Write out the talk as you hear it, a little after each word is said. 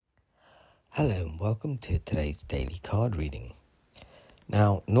Hello and welcome to today's daily card reading.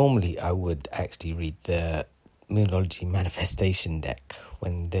 Now, normally I would actually read the Moonology Manifestation deck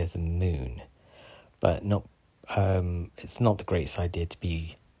when there's a moon, but it's not the greatest idea to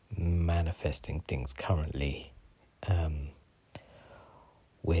be manifesting things currently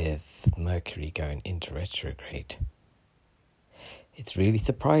with Mercury going into retrograde. It's really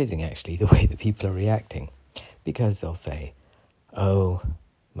surprising actually the way that people are reacting, because they'll say, oh,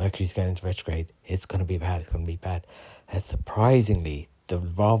 Mercury's going into retrograde, it's going to be bad. And surprisingly, the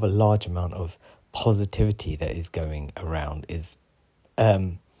rather large amount of positivity that is going around is,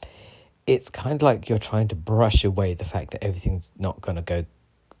 it's kind of like you're trying to brush away the fact that everything's not going to go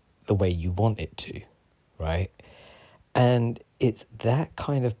the way you want it to, right? And it's that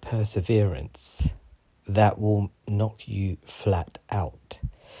kind of perseverance that will knock you flat out.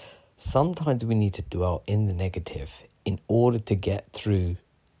 Sometimes we need to dwell in the negative in order to get through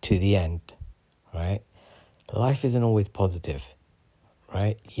to the end, right? Life isn't always positive,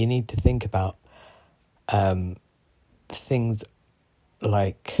 right? You need to think about things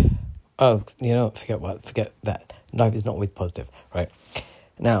like, forget that. Life is not always positive, right?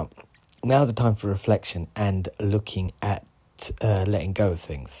 Now's the time for reflection and looking at letting go of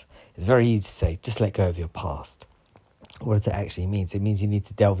things. It's very easy to say, just let go of your past. What does it actually mean? It means you need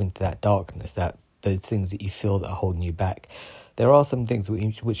to delve into that darkness, those things that you feel that are holding you back. There are some things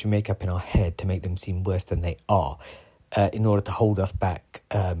which we make up in our head to make them seem worse than they are, in order to hold us back.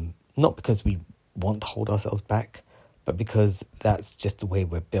 Not because we want to hold ourselves back, but because that's just the way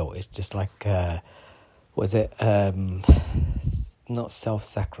we're built. It's just like, not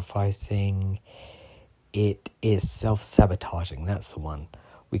self-sacrificing. It is self-sabotaging. That's the one.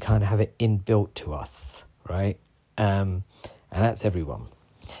 We kind of have it inbuilt to us, right? And that's everyone.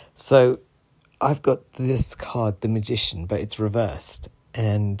 So I've got this card, the Magician, but it's reversed.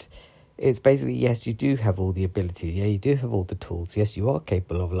 And it's basically, yes, you do have all the abilities. Yeah, you do have all the tools. Yes, you are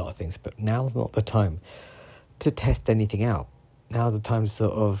capable of a lot of things, but now's not the time to test anything out. Now's the time to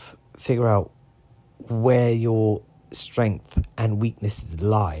sort of figure out where your strength and weaknesses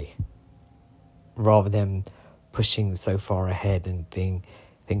lie, rather than pushing so far ahead and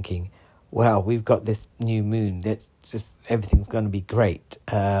thinking, well, we've got this new moon, that's just, everything's going to be great,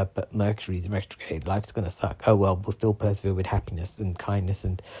 but Mercury's retrograde, life's going to suck. Oh, well, we'll still persevere with happiness and kindness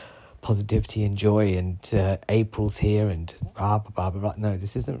and positivity and joy, and April's here and blah, blah, blah, blah, blah. No,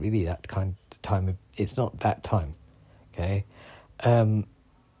 this isn't really that kind of time. It's not that time, okay?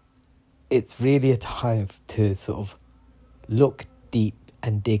 It's really a time to sort of look deep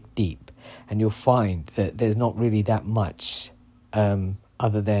and dig deep, and you'll find that there's not really that much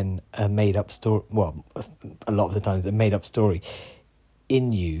other than a made-up story. Well, a lot of the times a made-up story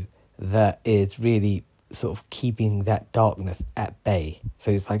in you that is really sort of keeping that darkness at bay. So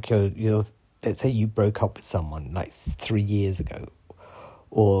it's like you're let's say you broke up with someone like 3 years ago,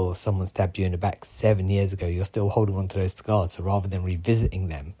 or someone stabbed you in the back 7 years ago. You're still holding on to those scars. So rather than revisiting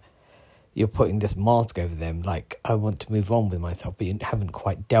them, you're putting this mask over them, like, I want to move on with myself, but you haven't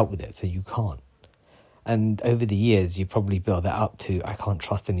quite dealt with it, so you can't. And over the years, you probably build that up to, I can't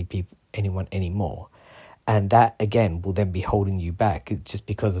trust anyone anymore. And that, again, will then be holding you back. It's just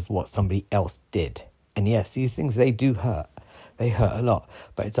because of what somebody else did. And yes, these things, they do hurt. They hurt a lot.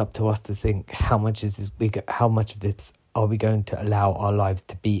 But it's up to us to think, how much of this are we going to allow our lives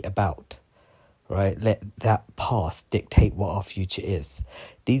to be about? Right? Let that past dictate what our future is.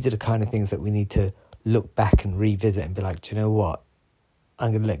 These are the kind of things that we need to look back and revisit and be like, do you know what?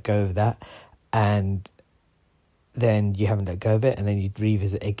 I'm going to let go of that. And then you haven't let go of it, and then you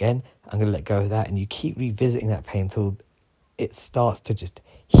revisit it again. I'm going to let go of that. And you keep revisiting that pain until it starts to just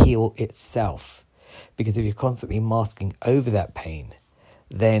heal itself. Because if you're constantly masking over that pain,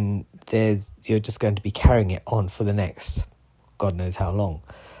 then you're just going to be carrying it on for the next God knows how long.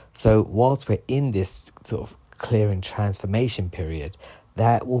 So whilst we're in this sort of clearing transformation period,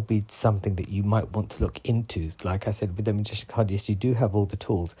 that will be something that you might want to look into. Like I said, with the Magician card, yes, you do have all the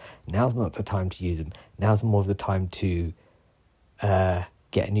tools. Now's not the time to use them. Now's more of the time to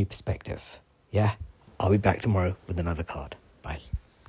get a new perspective. Yeah? I'll be back tomorrow with another card. Bye.